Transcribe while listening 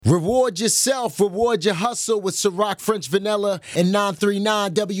Reward yourself, reward your hustle with Ciroc French Vanilla and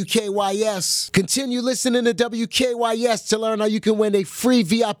 939 WKYS. Continue listening to WKYS to learn how you can win a free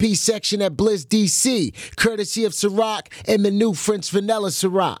VIP section at Bliss DC, courtesy of Ciroc and the new French Vanilla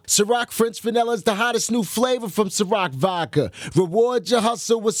Ciroc. Ciroc French Vanilla is the hottest new flavor from Ciroc Vodka. Reward your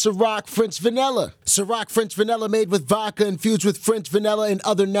hustle with Ciroc French Vanilla. Ciroc French Vanilla made with vodka infused with French vanilla and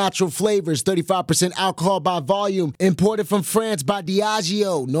other natural flavors. 35% alcohol by volume. Imported from France by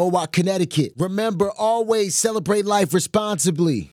Diageo, Norwalk, Connecticut. Remember, always celebrate life responsibly.